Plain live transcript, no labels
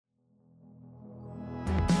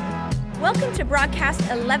Welcome to broadcast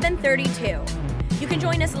 1132. You can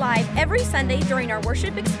join us live every Sunday during our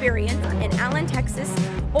worship experience in Allen, Texas,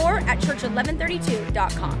 or at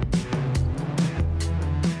church1132.com.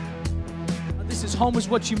 This is Home is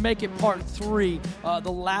What You Make It, Part 3,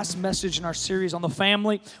 the last message in our series on the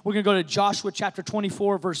family. We're going to go to Joshua chapter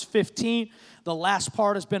 24, verse 15. The last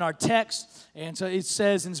part has been our text, and so it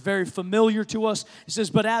says, and it's very familiar to us, it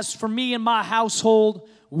says, "But as for me and my household,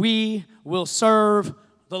 we will serve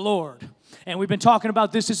the Lord." And we've been talking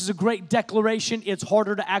about this. This is a great declaration. It's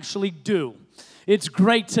harder to actually do. It's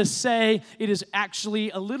great to say. It is actually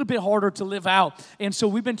a little bit harder to live out. And so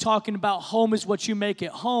we've been talking about home is what you make it.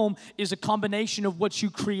 Home is a combination of what you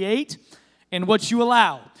create and what you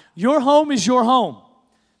allow. Your home is your home.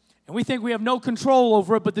 And we think we have no control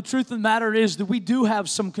over it, but the truth of the matter is that we do have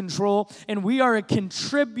some control, and we are a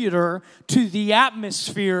contributor to the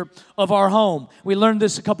atmosphere of our home. We learned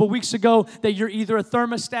this a couple weeks ago, that you're either a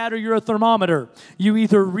thermostat or you're a thermometer. You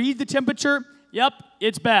either read the temperature, yep,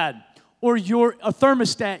 it's bad, or you're a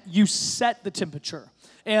thermostat, you set the temperature.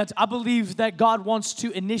 And I believe that God wants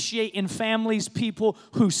to initiate in families people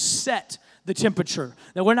who set the temperature.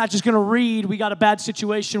 That we're not just going to read, we got a bad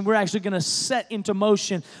situation. We're actually going to set into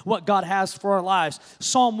motion what God has for our lives.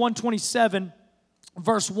 Psalm 127,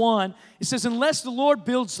 verse 1, it says, "Unless the Lord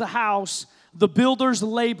builds the house, the builders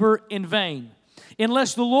labor in vain.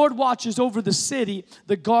 Unless the Lord watches over the city,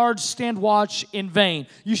 the guards stand watch in vain."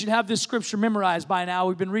 You should have this scripture memorized by now.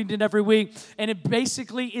 We've been reading it every week. And it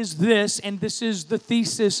basically is this, and this is the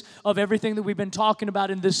thesis of everything that we've been talking about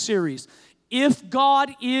in this series. If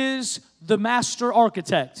God is the master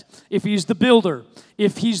architect, if he's the builder,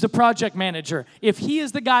 if he's the project manager, if he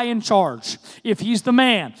is the guy in charge, if he's the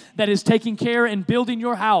man that is taking care and building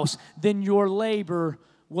your house, then your labor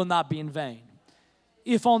will not be in vain.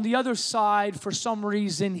 If on the other side, for some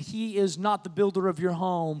reason, he is not the builder of your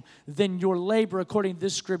home, then your labor, according to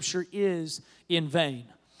this scripture, is in vain.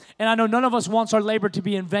 And I know none of us wants our labor to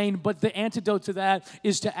be in vain, but the antidote to that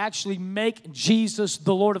is to actually make Jesus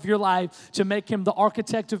the Lord of your life, to make him the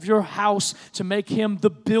architect of your house, to make him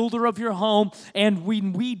the builder of your home. And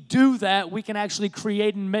when we do that, we can actually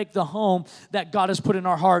create and make the home that God has put in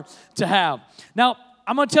our heart to have. Now,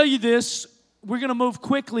 I'm going to tell you this. We're going to move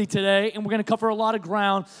quickly today, and we're going to cover a lot of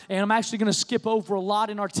ground, and I'm actually going to skip over a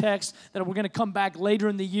lot in our text that we're going to come back later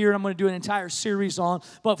in the year, and I'm going to do an entire series on.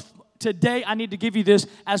 But today, I need to give you this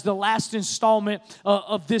as the last installment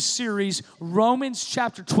of this series, Romans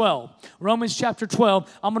chapter 12. Romans chapter 12,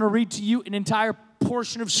 I'm going to read to you an entire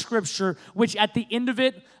portion of Scripture, which at the end of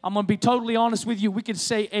it, I'm going to be totally honest with you, we could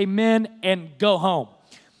say amen and go home.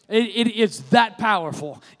 It is that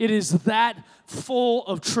powerful. It is that full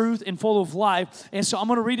of truth and full of life. And so I'm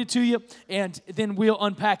going to read it to you, and then we'll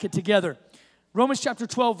unpack it together. Romans chapter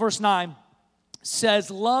 12, verse 9 says,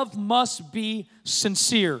 "Love must be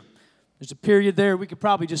sincere." There's a period there. We could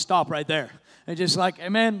probably just stop right there. And just like,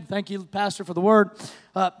 amen, thank you, Pastor, for the word.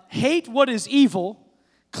 "Hate what is evil,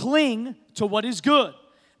 cling to what is good.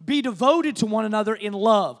 Be devoted to one another in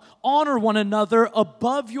love. Honor one another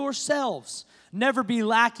above yourselves. Never be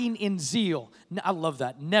lacking in zeal." I love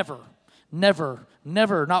that. Never,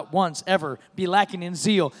 not once, ever be lacking in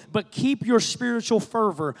zeal. "But keep your spiritual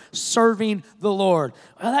fervor serving the Lord."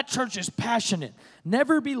 Well, that church is passionate.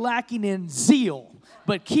 Never be lacking in zeal,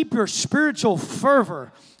 but keep your spiritual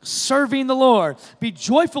fervor serving the Lord. "Be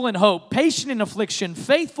joyful in hope, patient in affliction,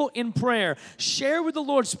 faithful in prayer. Share with the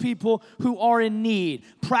Lord's people who are in need.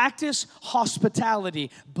 Practice hospitality.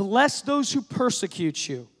 Bless those who persecute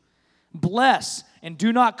you. Bless and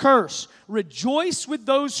do not curse. Rejoice with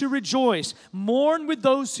those who rejoice. Mourn with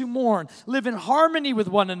those who mourn. Live in harmony with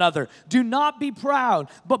one another. Do not be proud,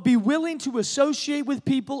 but be willing to associate with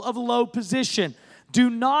people of low position. Do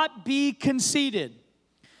not be conceited.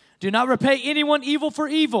 Do not repay anyone evil for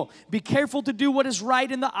evil. Be careful to do what is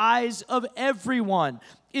right in the eyes of everyone.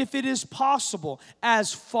 If it is possible,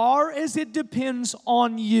 as far as it depends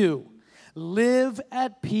on you, live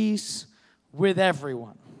at peace with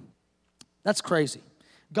everyone." That's crazy.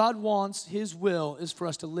 God wants, his will is for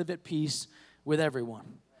us to live at peace with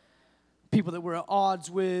everyone. People that we're at odds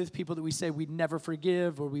with, people that we say we'd never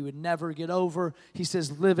forgive or we would never get over. He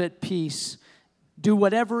says, live at peace. Do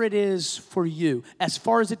whatever it is for you, as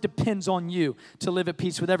far as it depends on you, to live at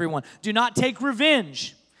peace with everyone. "Do not take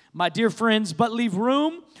revenge, my dear friends, but leave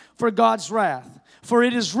room for God's wrath. For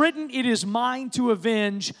it is written, 'It is mine to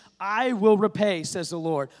avenge, I will repay,' says the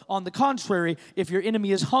Lord. On the contrary, if your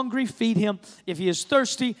enemy is hungry, feed him. If he is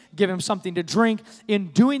thirsty, give him something to drink. In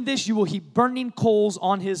doing this, you will heap burning coals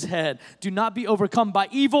on his head. Do not be overcome by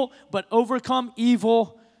evil, but overcome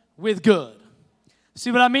evil with good."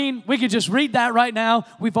 See what I mean? We could just read that right now.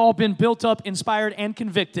 We've all been built up, inspired, and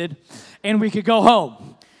convicted, and we could go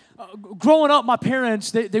home. Growing up, my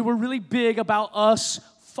parents, they were really big about us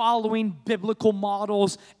following biblical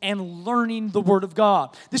models and learning the Word of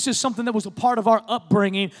God. This is something that was a part of our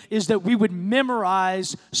upbringing, is that we would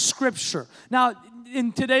memorize Scripture. Now,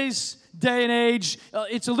 in today's day and age,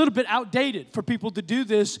 it's a little bit outdated for people to do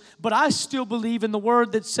this, but I still believe in the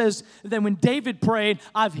word that says that when David prayed,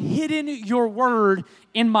 I've hidden your word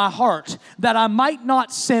in my heart that I might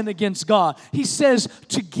not sin against God. He says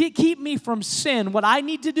to keep me from sin, what I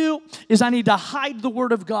need to do is I need to hide the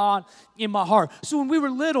word of God in my heart. So when we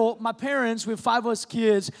were little, my parents, we have 5 of us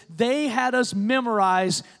kids, they had us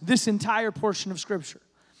memorize this entire portion of Scripture.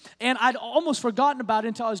 And I'd almost forgotten about it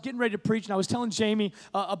until I was getting ready to preach, and I was telling Jamie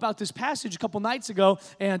about this passage a couple nights ago,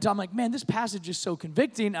 and I'm like, man, this passage is so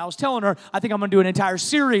convicting. I was telling her, I think I'm going to do an entire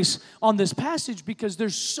series on this passage because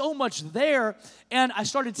there's so much there, and I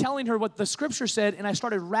started telling her what the Scripture said, and I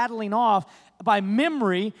started rattling off by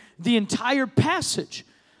memory the entire passage.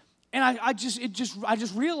 And I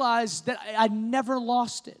just realized that I never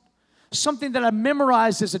lost it. Something that I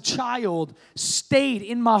memorized as a child stayed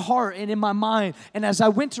in my heart and in my mind. And as I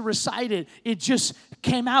went to recite it, it just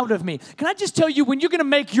came out of me. Can I just tell you, when you're going to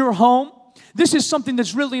make your home, this is something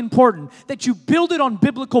that's really important, that you build it on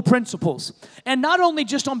biblical principles. And not only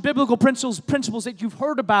just on biblical principles that you've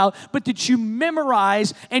heard about, but that you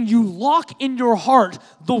memorize and you lock in your heart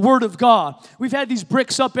the Word of God. We've had these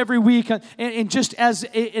bricks up every week and just as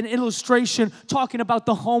an illustration talking about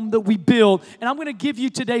the home that we build. And I'm going to give you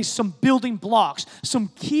today some building blocks, some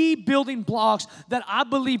key building blocks that I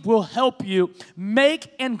believe will help you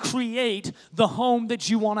make and create the home that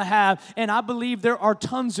you want to have. And I believe there are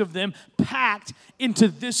tons of them packed into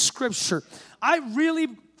this scripture. I really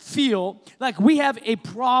feel like we have a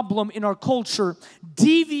problem in our culture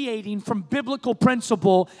deviating from biblical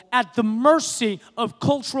principle at the mercy of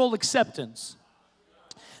cultural acceptance.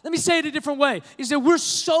 Let me say it a different way, is that we're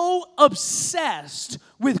so obsessed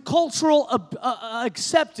with cultural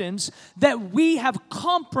acceptance that we have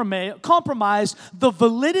compromised the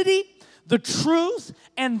validity, the truth,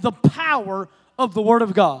 and the power of the Word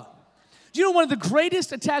of God. Do you know one of the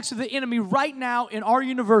greatest attacks of the enemy right now in our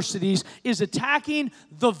universities is attacking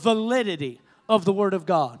the validity of the Word of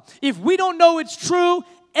God? If we don't know it's true,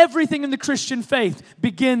 everything in the Christian faith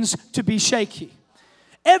begins to be shaky.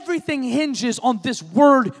 Everything hinges on this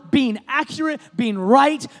Word being accurate, being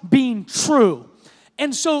right, being true.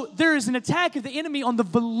 And so there is an attack of the enemy on the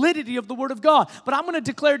validity of the Word of God. But I'm going to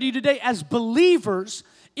declare to you today, as believers,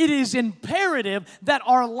 it is imperative that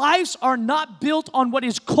our lives are not built on what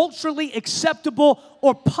is culturally acceptable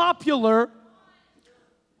or popular,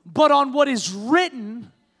 but on what is written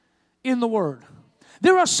in the Word.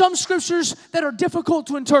 There are some scriptures that are difficult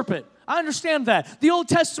to interpret. I understand that. The Old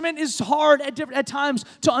Testament is hard at times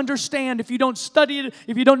to understand if you don't study it,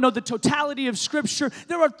 if you don't know the totality of Scripture.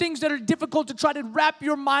 There are things that are difficult to try to wrap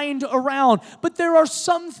your mind around. But there are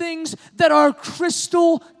some things that are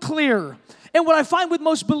crystal clear. And what I find with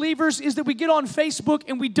most believers is that we get on Facebook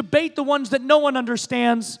and we debate the ones that no one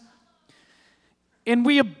understands, and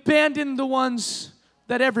we abandon the ones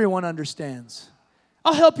that everyone understands.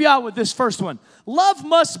 I'll help you out with this first one. Love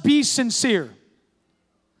must be sincere.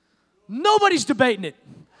 Nobody's debating it.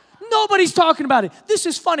 Nobody's talking about it. This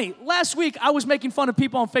is funny. Last week, I was making fun of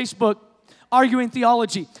people on Facebook arguing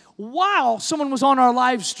theology while someone was on our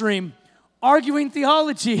live stream arguing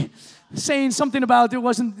theology, saying something about it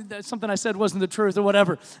wasn't something I said wasn't the truth or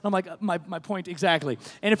whatever. And I'm like, my point exactly.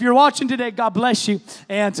 And if you're watching today, God bless you.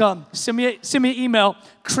 And send me an email,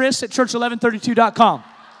 chris@church1132.com.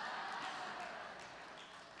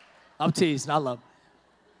 I'm teasing. I love it.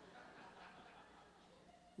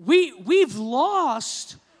 We've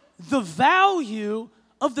lost the value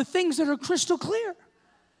of the things that are crystal clear.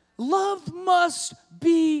 Love must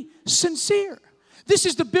be sincere. This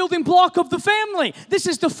is the building block of the family. This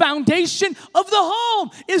is the foundation of the home,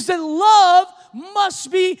 is that love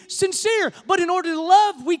must be sincere. But in order to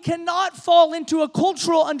love, we cannot fall into a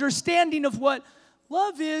cultural understanding of what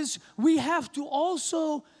love is. We have to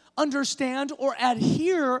also understand or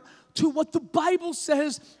adhere to what the Bible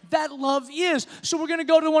says that love is. So we're going to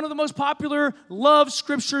go to one of the most popular love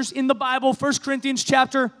scriptures in the Bible, 1 Corinthians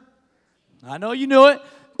chapter. I know you knew it.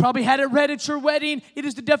 Probably had it read at your wedding. It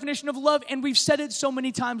is the definition of love, and we've said it so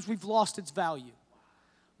many times we've lost its value.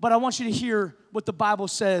 But I want you to hear what the Bible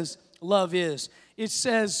says love is. It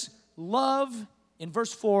says love, in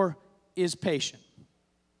verse 4, is patient.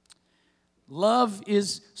 Love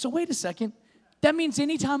is, so wait a second. That means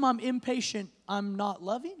anytime I'm impatient, I'm not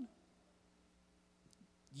loving?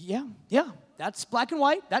 Yeah, that's black and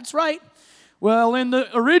white. That's right. Well, in the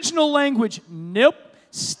original language, nope,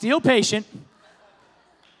 still patient.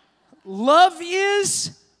 Love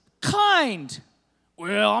is kind.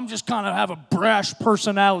 Well, I'm just kind of have a brash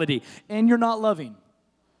personality, and you're not loving.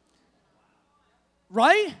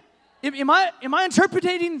 Right? Am I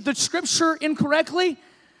interpreting the scripture incorrectly?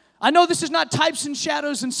 I know this is not types and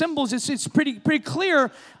shadows and symbols. It's pretty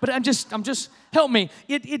clear, but I'm just help me.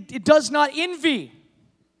 It does not envy.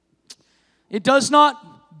 It does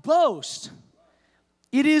not boast.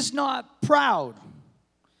 It is not proud.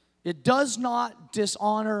 It does not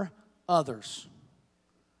dishonor others.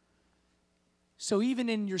 So even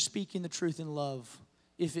in your speaking the truth in love,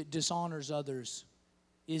 if it dishonors others,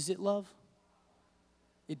 is it love?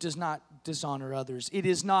 It does not dishonor others. It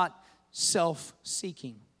is not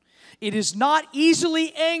self-seeking. It is not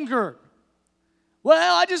easily angered.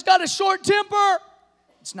 Well, I just got a short temper.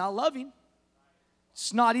 It's not loving.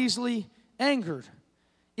 It's not easily angered.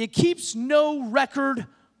 It keeps no record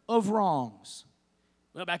of wrongs.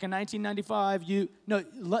 Well, back in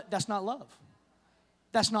 1995, that's not love.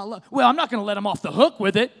 That's not love. Well, I'm not going to let him off the hook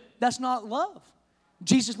with it. That's not love.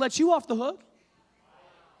 Jesus lets you off the hook.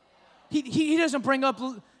 He doesn't bring up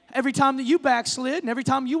every time that you backslid and every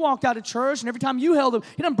time you walked out of church and every time you held up.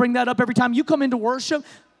 He doesn't bring that up every time you come into worship.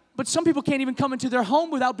 But some people can't even come into their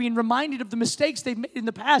home without being reminded of the mistakes they've made in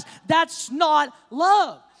the past. That's not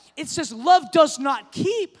love. It says love does not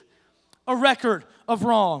keep a record of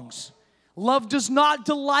wrongs. Love does not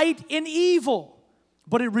delight in evil,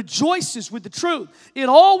 but it rejoices with the truth. It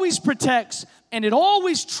always protects, and it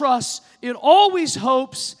always trusts, it always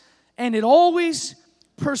hopes, and it always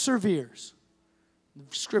perseveres.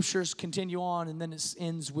 The scriptures continue on, and then it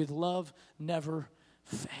ends with love never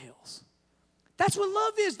fails. That's what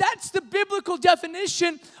love is. That's the biblical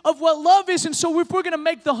definition of what love is. And so if we're going to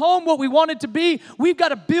make the home what we want it to be, we've got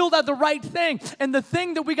to build out the right thing. And the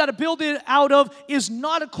thing that we got to build it out of is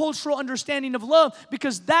not a cultural understanding of love,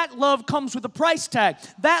 because that love comes with a price tag.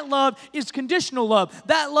 That love is conditional love.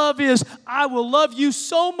 That love is, I will love you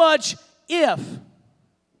so much if.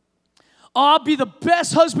 I'll be the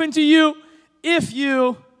best husband to you if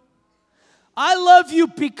you. I love you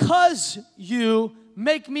because you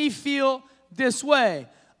make me feel this way.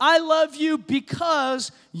 I love you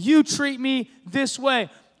because you treat me this way.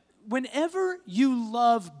 Whenever you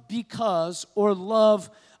love because or love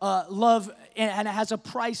and it has a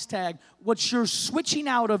price tag, what you're switching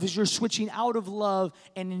out of is you're switching out of love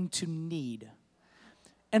and into need.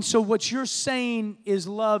 And so what you're saying is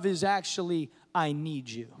love is actually, I need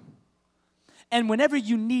you. And whenever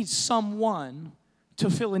you need someone to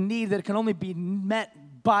fill a need that can only be met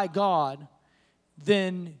by God,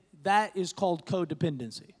 then that is called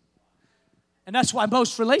codependency. And that's why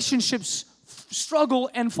most relationships struggle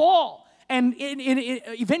and fall and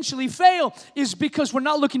eventually fail, is because we're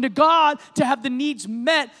not looking to God to have the needs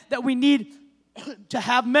met that we need to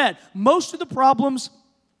have met. Most of the problems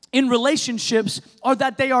in relationships are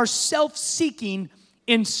that they are self-seeking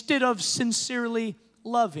instead of sincerely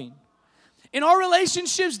loving. In our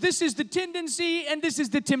relationships, this is the tendency and this is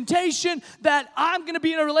the temptation that I'm going to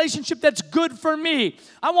be in a relationship that's good for me.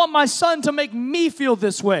 I want my son to make me feel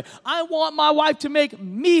this way. I want my wife to make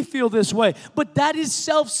me feel this way. But that is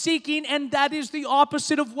self-seeking, and that is the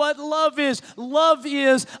opposite of what love is. Love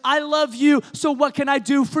is, I love you, so what can I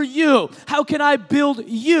do for you? How can I build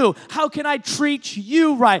you? How can I treat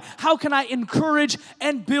you right? How can I encourage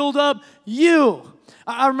and build up you?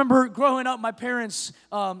 I remember growing up, my parents,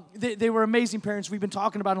 they were amazing parents. We've been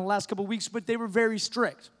talking about in the last couple of weeks, but they were very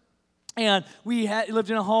strict. And we lived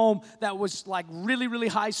in a home that was like really, really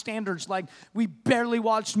high standards. Like we barely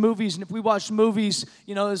watched movies. And if we watched movies,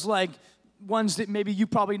 it was like ones that maybe you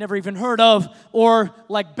probably never even heard of, or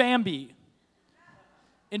like Bambi.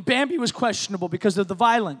 And Bambi was questionable because of the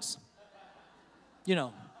violence. I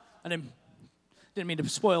didn't mean to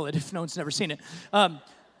spoil it if no one's never seen it.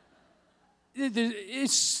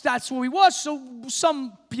 That's what we watched. So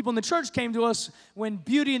some people in the church came to us when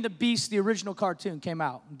Beauty and the Beast, the original cartoon, came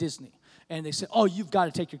out in Disney. And they said, oh, you've got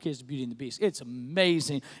to take your kids to Beauty and the Beast. It's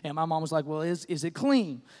amazing. And my mom was like, well, is it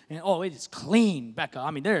clean? And, oh, it is clean, Becca.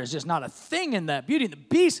 I mean, there is just not a thing in that. Beauty and the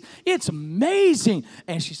Beast, it's amazing.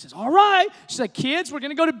 And she says, all right. She's like, kids, we're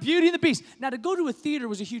going to go to Beauty and the Beast. Now, to go to a theater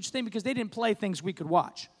was a huge thing because they didn't play things we could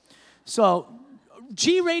watch. So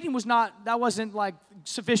G rating wasn't like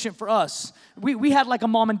sufficient for us. We had like a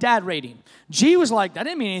mom and dad rating. G was like, that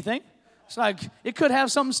didn't mean anything. It's like it could have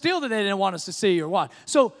something still that they didn't want us to see or what.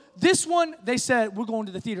 So this one, they said, we're going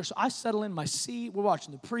to the theater. So I settle in my seat. We're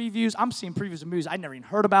watching the previews. I'm seeing previews of movies I'd never even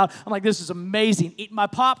heard about. I'm like, this is amazing. Eating my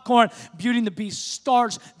popcorn. Beauty and the Beast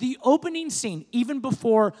starts. The opening scene, even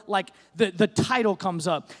before like the title comes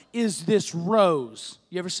up, is this rose.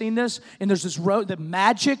 You ever seen this? And there's this rose, the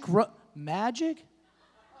magic. Magic?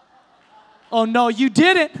 Oh, no, you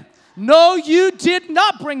didn't. No, you did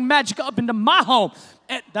not bring magic up into my home.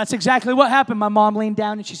 And that's exactly what happened. My mom leaned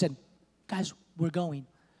down and she said, guys, we're going. And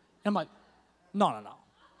I'm like, no.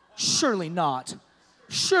 Surely not.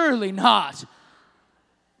 Surely not.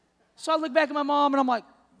 So I look back at my mom and I'm like,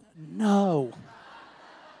 no.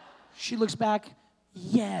 She looks back,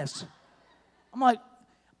 yes. I'm like,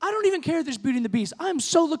 I don't even care if there's Beauty and the Beast. I'm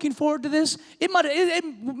so looking forward to this. It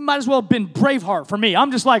might as well have been Braveheart for me.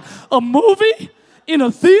 I'm just like, a movie in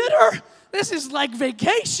a theater? This is like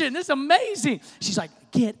vacation. This is amazing. She's like,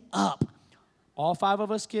 get up. All 5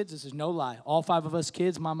 of us kids, this is no lie, all 5 of us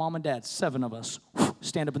kids, my mom and dad, 7 of us,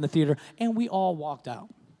 stand up in the theater, and we all walked out.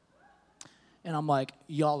 And I'm like,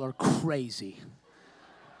 y'all are crazy.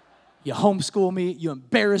 You homeschool me, you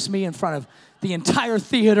embarrass me in front of the entire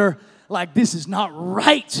theater. Like, this is not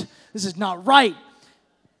right. This is not right.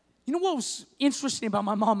 You know what was interesting about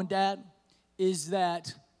my mom and dad is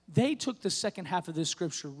that they took the second half of this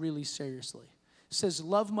scripture really seriously. It says,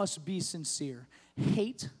 love must be sincere.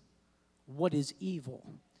 Hate what is evil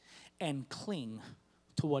and cling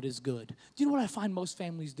to what is good. Do you know what I find most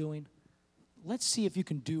families doing? Let's see if you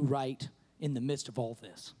can do right in the midst of all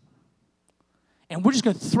this. And we're just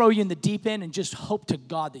going to throw you in the deep end and just hope to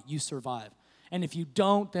God that you survive. And if you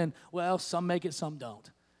don't, then, well, some make it, some don't.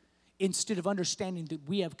 Instead of understanding that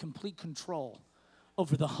we have complete control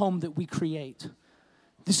over the home that we create.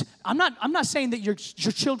 I'm not saying that your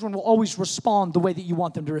children will always respond the way that you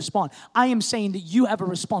want them to respond. I am saying that you have a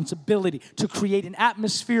responsibility to create an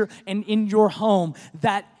atmosphere and in your home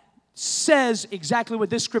that says exactly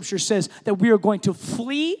what this scripture says, that we are going to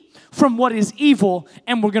flee from what is evil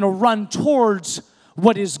and we're going to run towards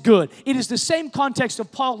what is good. It is the same context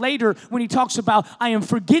of Paul later when he talks about, I am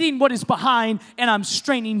forgetting what is behind and I'm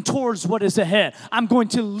straining towards what is ahead. I'm going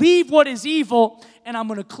to leave what is evil and I'm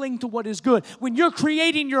going to cling to what is good. When you're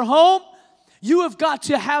creating your home, you have got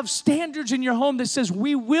to have standards in your home that says,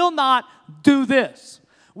 we will not do this.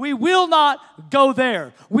 We will not go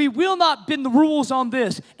there. We will not bend the rules on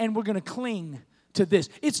this, and we're going to cling to this.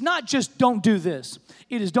 It's not just don't do this.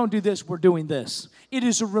 It is don't do this, we're doing this. It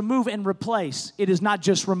is a remove and replace. It is not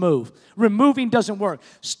just remove. Removing doesn't work.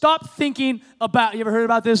 Stop thinking about, you ever heard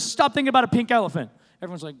about this? Stop thinking about a pink elephant.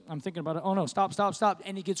 Everyone's like, I'm thinking about it. Oh no, stop.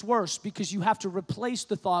 And it gets worse because you have to replace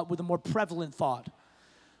the thought with a more prevalent thought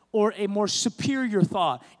or a more superior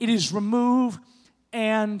thought. It is remove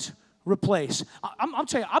and replace. I'll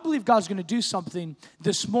tell you, I believe God's going to do something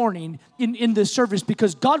this morning in this service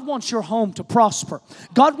because God wants your home to prosper.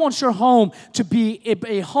 God wants your home to be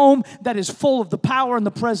a home that is full of the power and the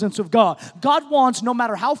presence of God. God wants, no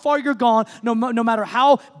matter how far you're gone, no matter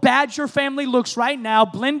how bad your family looks right now,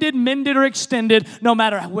 blended, mended, or extended, no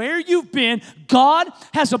matter where you've been, God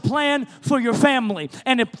has a plan for your family.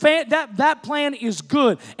 And that plan is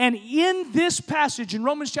good. And in this passage in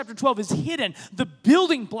Romans chapter 12 is hidden the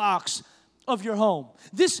building blocks of your home.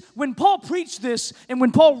 When Paul preached this and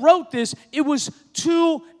when Paul wrote this, it was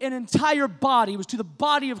to an entire body. It was to the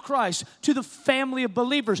body of Christ, to the family of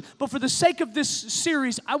believers. But for the sake of this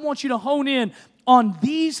series, I want you to hone in on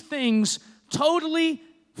these things, totally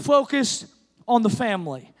focused on the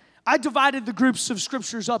family. I divided the groups of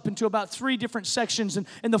scriptures up into about 3 different sections.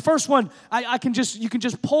 And the first one, you can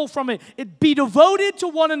just pull from it. It be devoted to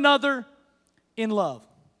one another in love.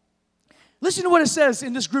 Listen to what it says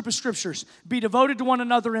in this group of scriptures. Be devoted to one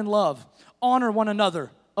another in love. Honor one another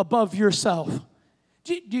above yourself.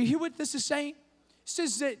 Do you hear what this is saying? It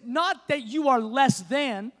says that not that you are less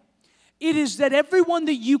than. It is that everyone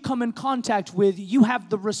that you come in contact with, you have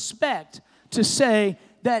the respect to say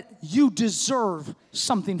that you deserve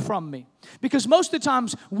something from me. Because most of the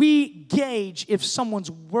times we gauge if someone's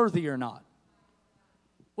worthy or not.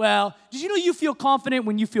 Well, did you know you feel confident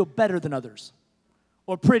when you feel better than others?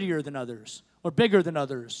 Or prettier than others, or bigger than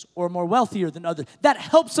others, or more wealthier than others. That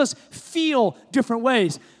helps us feel different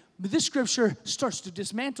ways. But this scripture starts to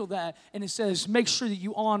dismantle that, and it says, make sure that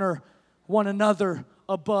you honor one another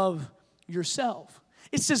above yourself.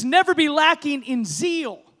 It says, never be lacking in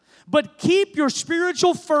zeal, but keep your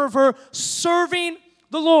spiritual fervor serving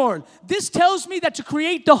the Lord. This tells me that to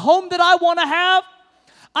create the home that I want to have,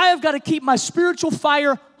 I have got to keep my spiritual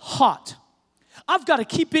fire hot. I've got to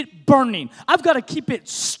keep it burning. I've got to keep it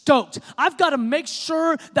stoked. I've got to make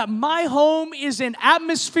sure that my home is an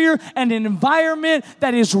atmosphere and an environment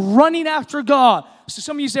that is running after God. So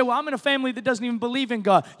some of you say, well, I'm in a family that doesn't even believe in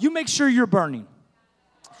God. You make sure you're burning.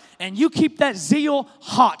 And you keep that zeal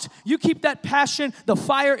hot. You keep that passion, the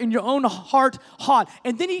fire in your own heart hot.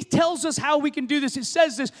 And then he tells us how we can do this. It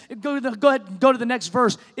says this. Go ahead and go to the next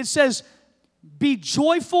verse. It says, be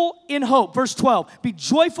joyful in hope. Verse 12. Be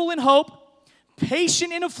joyful in hope,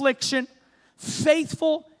 patient in affliction,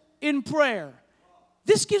 faithful in prayer.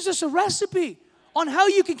 This gives us a recipe on how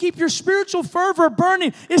you can keep your spiritual fervor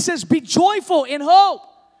burning. It says, be joyful in hope.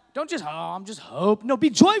 Don't just, I'm just hope. No,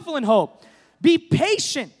 be joyful in hope. Be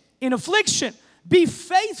patient in affliction. Be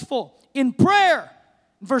faithful in prayer.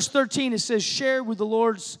 Verse 13, it says, share with the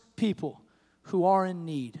Lord's people who are in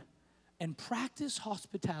need and practice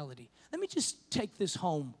hospitality. Let me just take this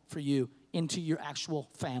home for you into your actual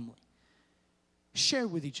family. Share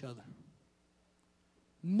with each other.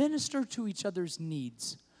 Minister to each other's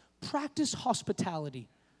needs. Practice hospitality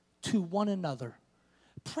to one another.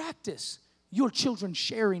 Practice your children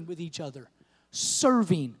sharing with each other,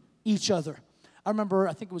 serving each other. I remember,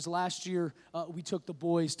 I think it was last year, we took the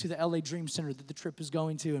boys to the LA Dream Center that the trip is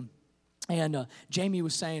going to, and Jamie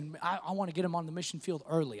was saying, I want to get them on the mission field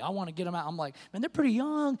early. I want to get them out. I'm like, man, they're pretty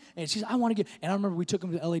young. And she's, I want to get, and I remember we took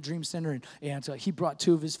them to the LA Dream Center, and he brought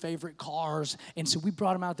two of his favorite cars. And so we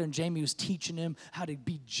brought them out there, and Jamie was teaching him how to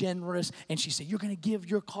be generous. And she said, you're going to give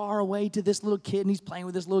your car away to this little kid. And he's playing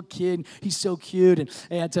with this little kid. And he's so cute.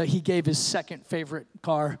 And he gave his second favorite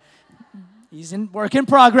car. He's in work in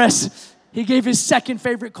progress. He gave his second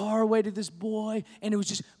favorite car away to this boy. And it was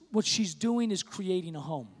just, what she's doing is creating a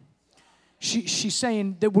home. She's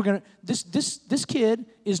saying that we're going to, this kid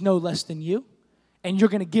is no less than you. And you're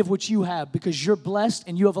going to give what you have because you're blessed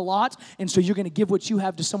and you have a lot. And so you're going to give what you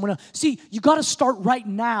have to someone else. See, you got to start right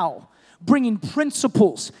now bringing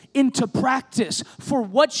principles into practice for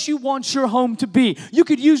what you want your home to be. You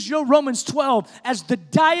could use your Romans 12 as the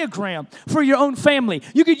diagram for your own family.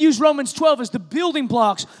 You could use Romans 12 as the building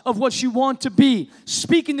blocks of what you want to be.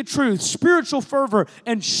 Speaking the truth, spiritual fervor,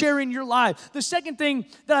 and sharing your life. The second thing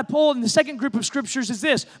that I pulled in the second group of scriptures is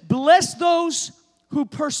this. Bless those who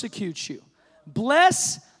persecute you.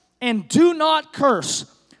 Bless and do not curse.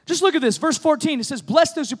 Just look at this. Verse 14, it says,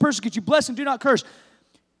 bless those who persecute you. Bless and do not curse.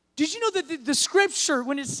 Did you know that the scripture,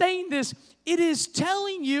 when it's saying this, it is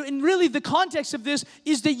telling you, and really the context of this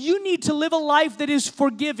is that you need to live a life that is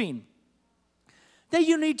forgiving. That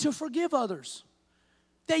you need to forgive others.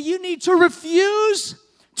 That you need to refuse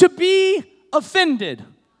to be offended.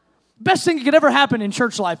 Best thing that could ever happen in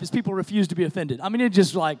church life is people refuse to be offended. I mean, it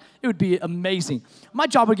would be amazing. My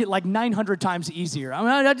job would get like 900 times easier. I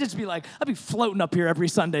mean, I'd be floating up here every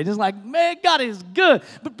Sunday. Just like, man, God is good.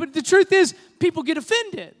 But the truth is, people get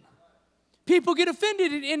offended. People get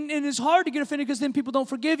offended, and it's hard to get offended because then people don't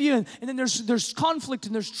forgive you, and then there's conflict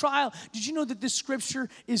and there's trial. Did you know that this scripture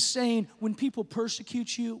is saying when people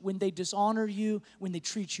persecute you, when they dishonor you, when they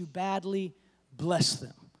treat you badly, bless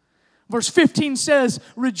them? Verse 15 says,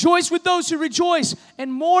 rejoice with those who rejoice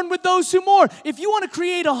and mourn with those who mourn. If you want to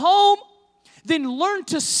create a home, then learn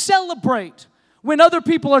to celebrate when other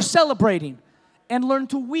people are celebrating and learn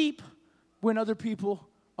to weep when other people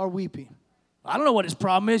are weeping. I don't know what his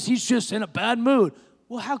problem is. He's just in a bad mood.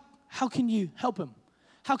 Well, how can you help him?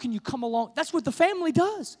 How can you come along? That's what the family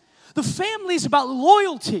does. The family is about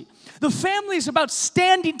loyalty. The family is about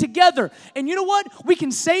standing together. And you know what? We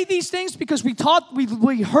can say these things because we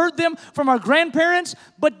heard them from our grandparents,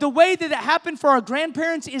 but the way that it happened for our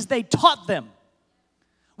grandparents is they taught them.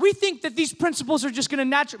 We think that these principles are just going to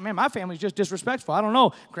naturally, man, my family's just disrespectful. I don't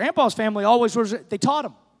know. Grandpa's family always was, they taught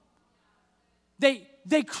them.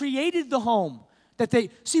 They created the home that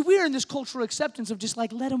we are in this cultural acceptance of just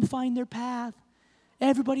like, let them find their path.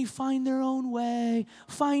 Everybody find their own way.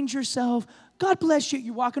 Find yourself. God bless you.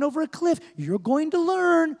 You're walking over a cliff. You're going to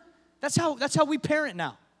learn. That's how we parent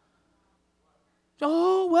now.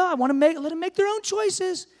 Oh, well, I want to let them make their own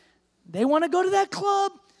choices. They want to go to that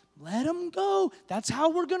club. Let them go. That's how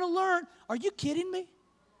we're going to learn. Are you kidding me?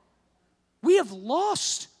 We have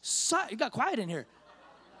lost sight. It got quiet in here.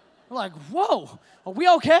 We're like, whoa, are we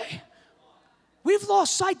okay? We've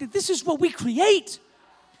lost sight that this is what we create.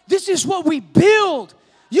 This is what we build.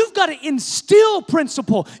 You've got to instill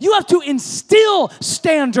principle. You have to instill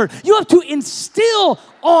standard. You have to instill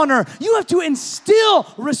honor. You have to instill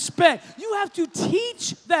respect. You have to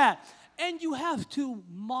teach that. And you have to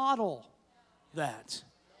model that.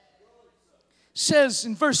 It says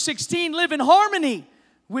in verse 16, live in harmony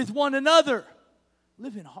with one another.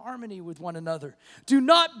 Live in harmony with one another. Do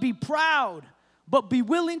not be proud, but be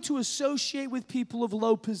willing to associate with people of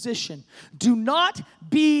low position. Do not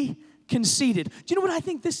be conceited. Do you know what I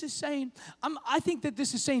think this is saying? I think that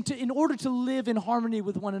this is saying in order to live in harmony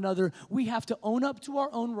with one another, we have to own up to our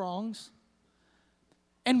own wrongs,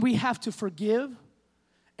 and we have to forgive,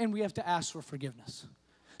 and we have to ask for forgiveness.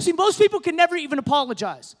 See, most people can never even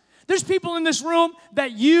apologize. There's people in this room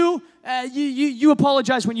that you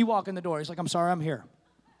apologize when you walk in the door. It's like, I'm sorry, I'm here.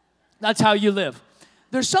 That's how you live.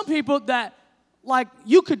 There's some people that, like,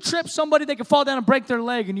 you could trip somebody, they could fall down and break their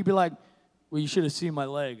leg, and you'd be like, well, you should have seen my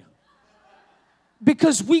leg.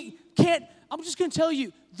 Because we can't, I'm just going to tell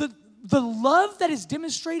you, the love that is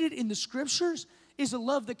demonstrated in the scriptures is a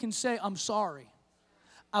love that can say, I'm sorry,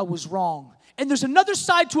 I was wrong. And there's another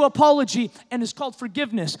side to apology, and it's called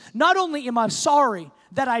forgiveness. Not only am I sorry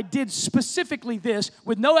that I did specifically this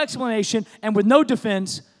with no explanation and with no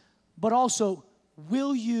defense, but also,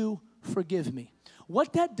 will you forgive me?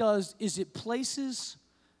 What that does is it places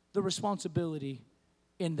the responsibility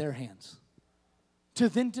in their hands to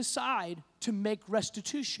then decide to make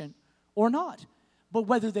restitution or not. But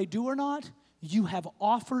whether they do or not, you have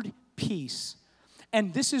offered peace.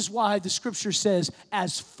 And this is why the scripture says,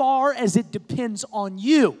 as far as it depends on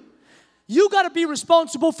you, you got to be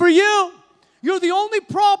responsible for you. You're the only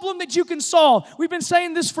problem that you can solve. We've been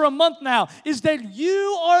saying this for a month now, is that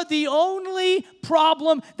you are the only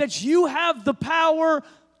problem that you have the power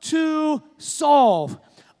to solve.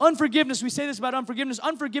 Unforgiveness, we say this about unforgiveness.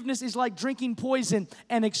 Unforgiveness is like drinking poison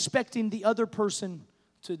and expecting the other person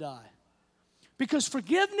to die. Because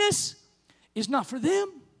forgiveness is not for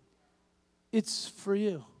them, it's for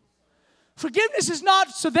you. Forgiveness is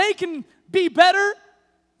not so they can be better.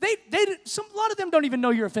 A lot of them don't even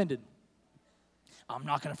know you're offended. I'm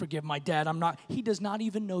not going to forgive my dad. He does not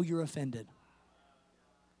even know you're offended.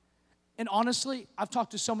 And honestly, I've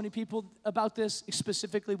talked to so many people about this,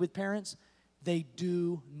 specifically with parents. They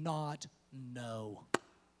do not know.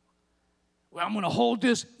 Well, I'm going to hold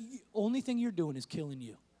this. Only thing you're doing is killing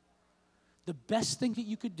you. The best thing that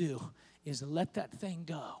you could do is let that thing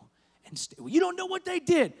go. And you don't know what they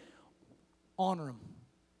did. Honor them.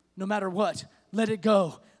 No matter what. Let it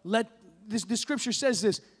go. The scripture says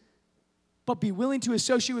this. But be willing to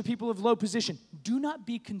associate with people of low position. Do not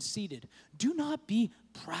be conceited. Do not be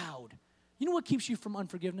proud. You know what keeps you from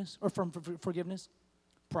unforgiveness or from forgiveness?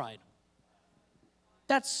 Pride.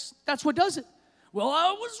 That's what does it. Well,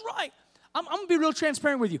 I was right. I'm going to be real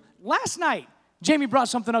transparent with you. Last night, Jamie brought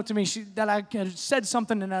something up to me that I had said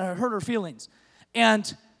something and I hurt her feelings.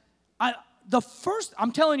 And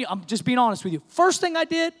I'm telling you, I'm just being honest with you. First thing I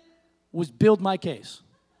did was build my case.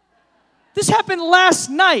 This happened last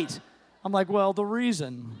night. I'm like, well, the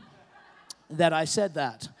reason that I said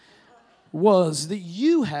that was that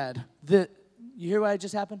you hear what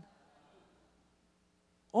just happened?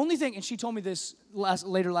 Only thing, and she told me this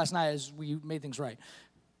later last night as we made things right.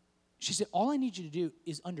 She said, all I need you to do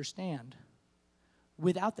is understand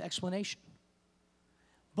without the explanation.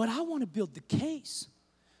 But I want to build the case.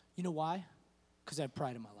 You know why? Because I have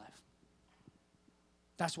pride in my life.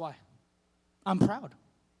 That's why. I'm proud.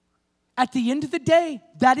 At the end of the day,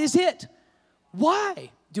 that is it.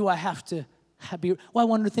 Why do I have to be? Well, I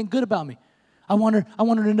want her to think good about me. I want her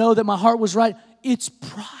to know that my heart was right. It's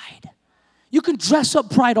pride. You can dress up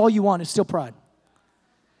pride all you want. It's still pride.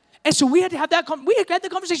 And so we had to have that. We had the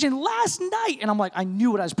conversation last night, and I'm like, I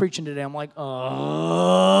knew what I was preaching today. I'm like,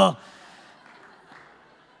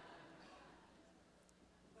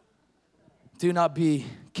 do not be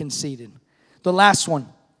conceited. The last one.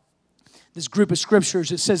 This group of scriptures,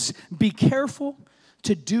 it says, be careful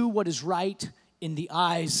to do what is right in the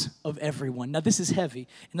eyes of everyone. Now, this is heavy,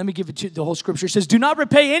 and let me give it to you. The whole scripture. It says, do not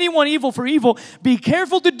repay anyone evil for evil. Be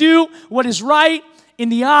careful to do what is right in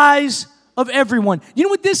the eyes of everyone. You know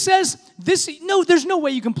what this says? There's no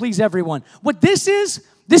way you can please everyone. What this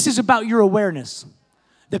is about your awareness.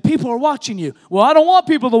 That people are watching you. Well, I don't want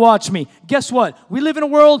people to watch me. Guess what? We live in a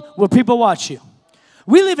world where people watch you.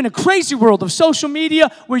 We live in a crazy world of social media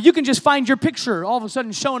where you can just find your picture all of a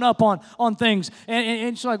sudden showing up on things. And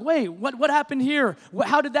it's like, wait, what happened here?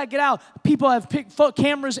 How did that get out? People have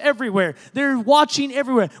cameras everywhere. They're watching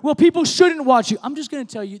everywhere. Well, people shouldn't watch you. I'm just going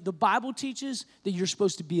to tell you, the Bible teaches that you're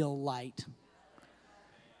supposed to be a light.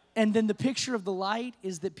 And then the picture of the light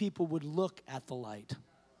is that people would look at the light.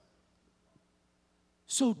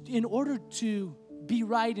 So in order to be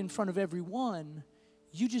right in front of everyone,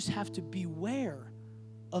 you just have to beware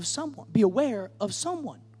of someone. Be aware of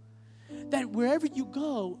someone. That wherever you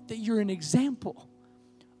go, that you're an example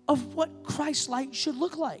of what Christ's light should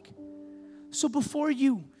look like. So before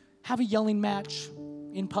you have a yelling match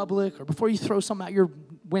in public, or before you throw something out your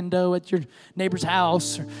window at your neighbor's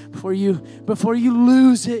house, or before you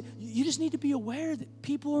lose it. You just need to be aware that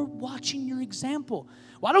people are watching your example.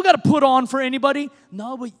 Well, I don't got to put on for anybody.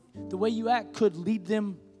 No, but the way you act could lead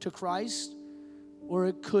them to Christ, or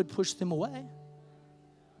it could push them away.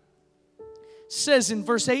 It says in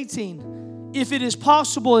verse 18, if it is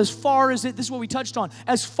possible, this is what we touched on,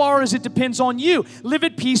 as far as it depends on you, live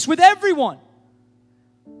at peace with everyone.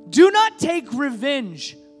 Do not take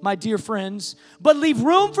revenge, my dear friends, but leave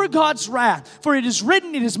room for God's wrath. For it is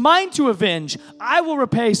written, it is mine to avenge. I will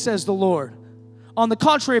repay, says the Lord. On the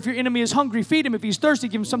contrary, if your enemy is hungry, feed him. If he's thirsty,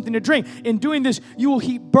 give him something to drink. In doing this, you will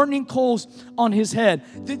heap burning coals on his head.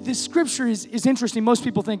 This scripture is interesting. Most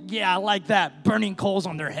people think, yeah, I like that, burning coals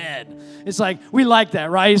on their head. It's like, we like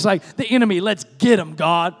that, right? It's like, the enemy, let's get him,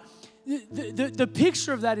 God. The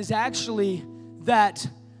picture of that is actually that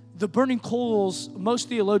the burning coals, most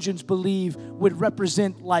theologians believe, would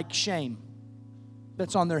represent like shame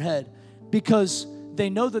that's on their head, because they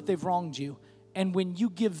know that they've wronged you. And when you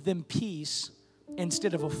give them peace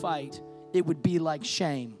instead of a fight, it would be like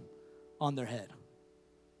shame on their head.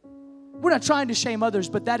 We're not trying to shame others,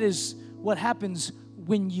 but that is what happens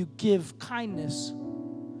when you give kindness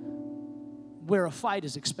where a fight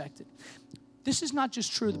is expected. This is not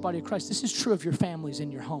just true of the body of Christ. This is true of your families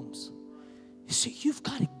and your homes. You see, you've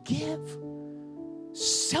got to give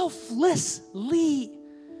selflessly.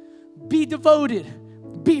 Be devoted,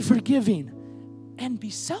 be forgiving, and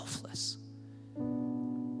be selfless.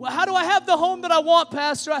 Well, how do I have the home that I want,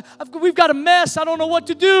 Pastor? We've got a mess. I don't know what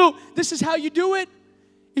to do. This is how you do it.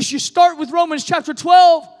 Is you start with Romans chapter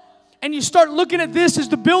 12, and you start looking at this as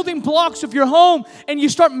the building blocks of your home, and you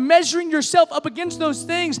start measuring yourself up against those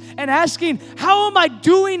things and asking, how am I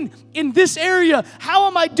doing in this area? How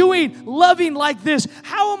am I doing loving like this?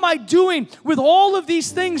 How am I doing with all of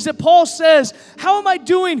these things that Paul says? How am I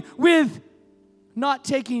doing with not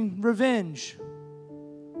taking revenge?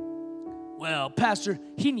 Well, Pastor,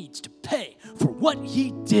 he needs to pay for what he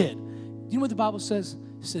did. You know what the Bible says?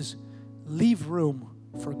 It says, leave room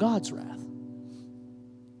for God's wrath.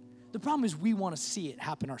 The problem is we want to see it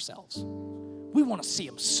happen ourselves. We want to see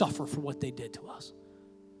them suffer for what they did to us.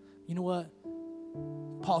 You know what?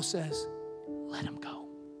 Paul says, let them go.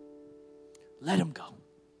 Let them go.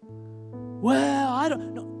 Well, I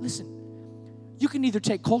don't know. Listen, you can either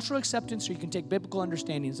take cultural acceptance or you can take biblical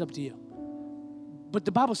understanding. It's up to you. But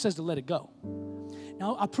the Bible says to let it go.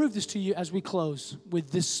 Now, I'll prove this to you as we close with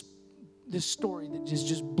this story that has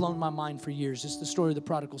just blown my mind for years. It's the story of the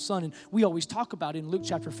prodigal son. And we always talk about it in Luke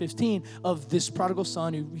chapter 15 of this prodigal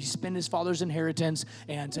son who he spent his father's inheritance,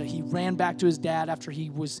 and he ran back to his dad after he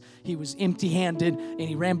was empty-handed, and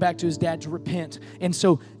he ran back to his dad to repent. And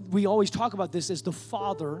so we always talk about this as the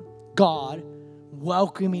Father, God,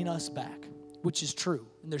 welcoming us back, which is true.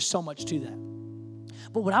 And there's so much to that.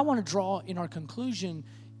 But what I want to draw in our conclusion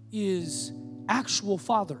is actual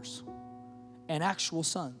fathers and actual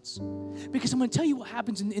sons. Because I'm going to tell you what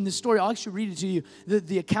happens in this story. I'll actually read it to you,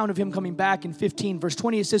 the account of him coming back in 15, verse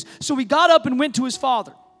 20. It says, so he got up and went to his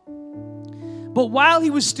father. But while he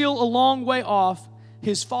was still a long way off,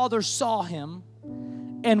 his father saw him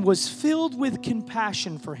and was filled with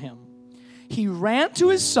compassion for him. He ran to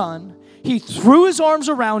his son, he threw his arms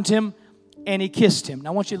around him, and he kissed him. Now,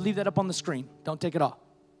 I want you to leave that up on the screen. Don't take it off.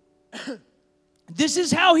 This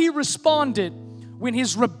is how he responded when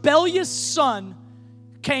his rebellious son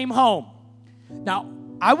came home. Now,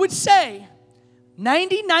 I would say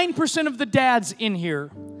 99% of the dads in here,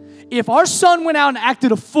 if our son went out and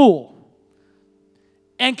acted a fool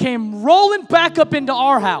and came rolling back up into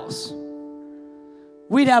our house,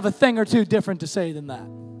 we'd have a thing or two different to say than that.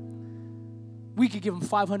 We could give him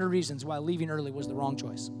 500 reasons why leaving early was the wrong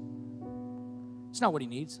choice. It's not what he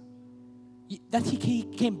needs. He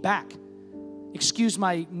came back. Excuse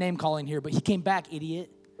my name calling here, but he came back, idiot.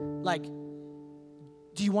 Like,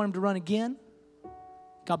 do you want him to run again?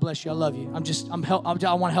 God bless you. I love you.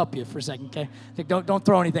 I want to help you for a second, okay? Don't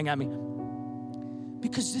throw anything at me.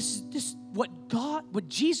 Because this what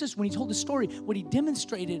Jesus, when he told the story, what he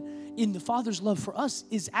demonstrated in the Father's love for us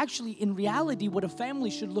is actually in reality what a family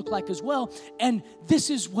should look like as well. And this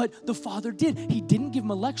is what the Father did. He didn't give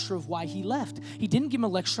him a lecture of why he left. He didn't give him a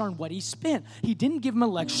lecture on what he spent. He didn't give him a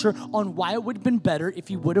lecture on why it would have been better if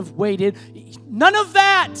he would have waited. None of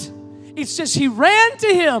that. It says he ran to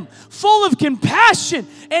him full of compassion,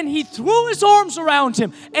 and he threw his arms around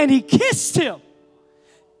him and he kissed him.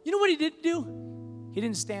 You know what he didn't do? He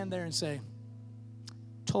didn't stand there and say,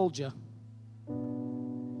 told you.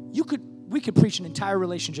 We could preach an entire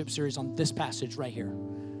relationship series on this passage right here.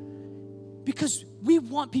 Because we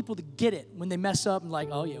want people to get it when they mess up and like,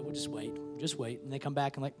 oh yeah, we'll just wait. And they come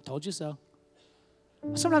back and like, told you so.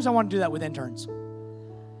 Sometimes I want to do that with interns.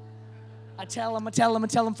 I tell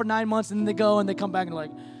them for 9 months, and then they go and they come back and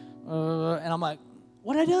like, and I'm like,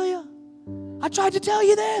 what did I tell you? I tried to tell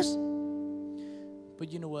you this.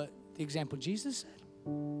 But you know what the example Jesus said?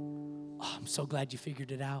 Oh, I'm so glad you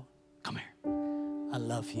figured it out. Come here. I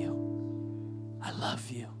love you. I love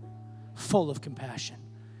you. Full of compassion.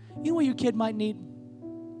 You know what your kid might need?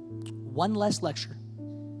 One less lecture.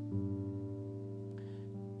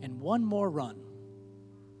 And one more run.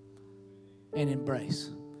 And embrace.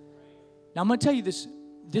 Now I'm going to tell you this.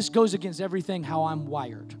 This goes against everything how I'm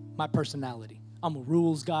wired. My personality. I'm a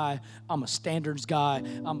rules guy. I'm a standards guy.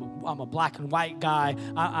 I'm a black and white guy.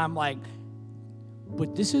 I'm like,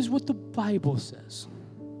 but this is what the Bible says.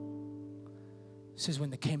 It says when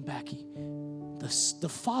they came back, the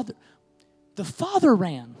father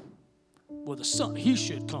ran. Well, the son, he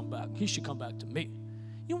should come back. He should come back to me.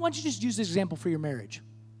 You know, why don't you just use this example for your marriage?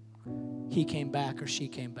 He came back or she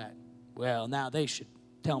came back. Well, now they should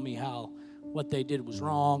tell me what they did was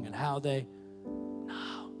wrong and how they...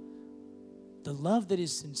 No. The love that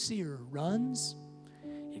is sincere runs,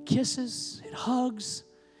 it kisses, it hugs,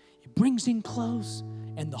 it brings in close,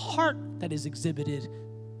 and the heart that is exhibited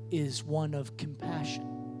is one of compassion.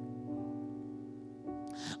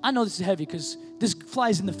 I know this is heavy because this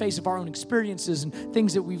flies in the face of our own experiences and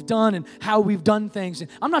things that we've done and how we've done things. And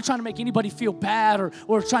I'm not trying to make anybody feel bad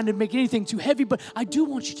or trying to make anything too heavy, but I do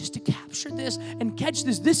want you just to capture this and catch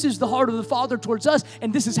this. This is the heart of the Father towards us,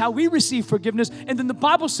 and this is how we receive forgiveness. And then the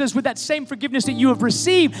Bible says, with that same forgiveness that you have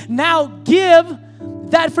received, now give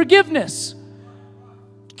that forgiveness.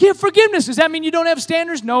 Give forgiveness. Does that mean you don't have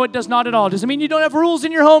standards? No, it does not at all. Does it mean you don't have rules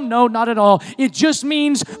in your home? No, not at all. It just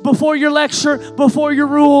means before your lecture, before your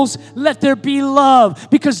rules, let there be love.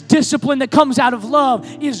 Because discipline that comes out of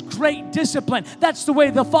love is great discipline. That's the way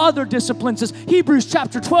the Father disciplines us. Hebrews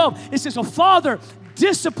chapter 12, it says a father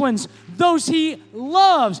disciplines those he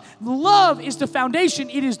loves. Love is the foundation.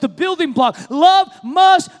 It is the building block. Love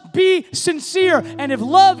must be sincere. And if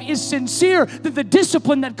love is sincere, then the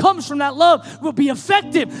discipline that comes from that love will be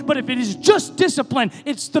effective. But if it is just discipline,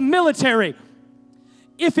 it's the military.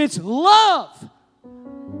 If it's love,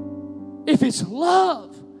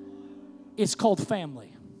 it's called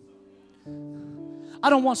family. I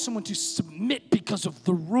don't want someone to submit because of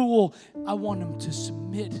the rule. I want them to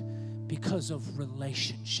submit because of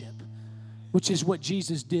relationship, which is what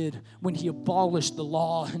Jesus did when he abolished the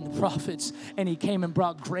law and the prophets and he came and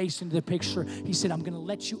brought grace into the picture. He said, I'm going to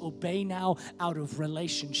let you obey now out of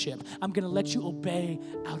relationship. I'm going to let you obey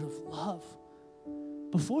out of love.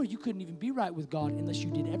 Before, you couldn't even be right with God unless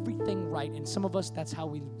you did everything right. And some of us, that's how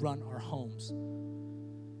we run our homes.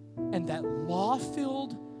 And that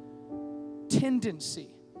law-filled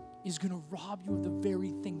tendency is going to rob you of the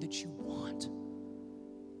very thing that you want.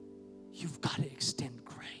 You've got to extend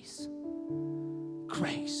grace.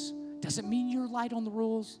 Grace doesn't mean you're light on the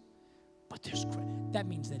rules, but there's grace. That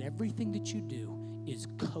means that everything that you do is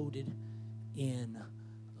coated in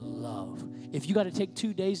love. If you got to take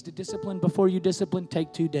 2 days to discipline before you discipline,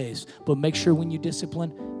 take 2 days. But make sure when you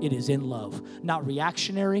discipline, it is in love. Not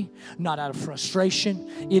reactionary, not out of frustration.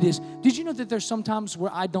 It is. Did you know that there's sometimes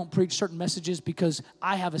where I don't preach certain messages because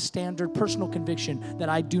I have a standard personal conviction that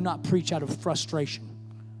I do not preach out of frustration?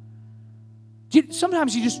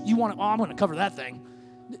 Sometimes you want to, I'm going to cover that thing.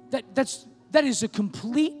 That is a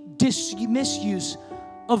complete misuse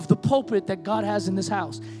of the pulpit that God has in this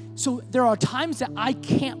house. So there are times that I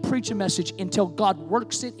can't preach a message until God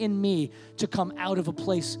works it in me to come out of a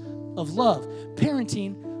place of love.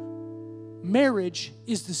 Parenting, marriage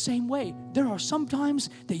is the same way. There are some times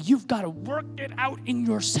that you've got to work it out in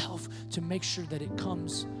yourself to make sure that it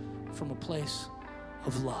comes from a place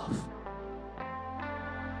of love.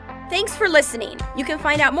 Thanks for listening. You can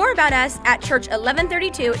find out more about us at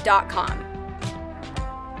church1132.com.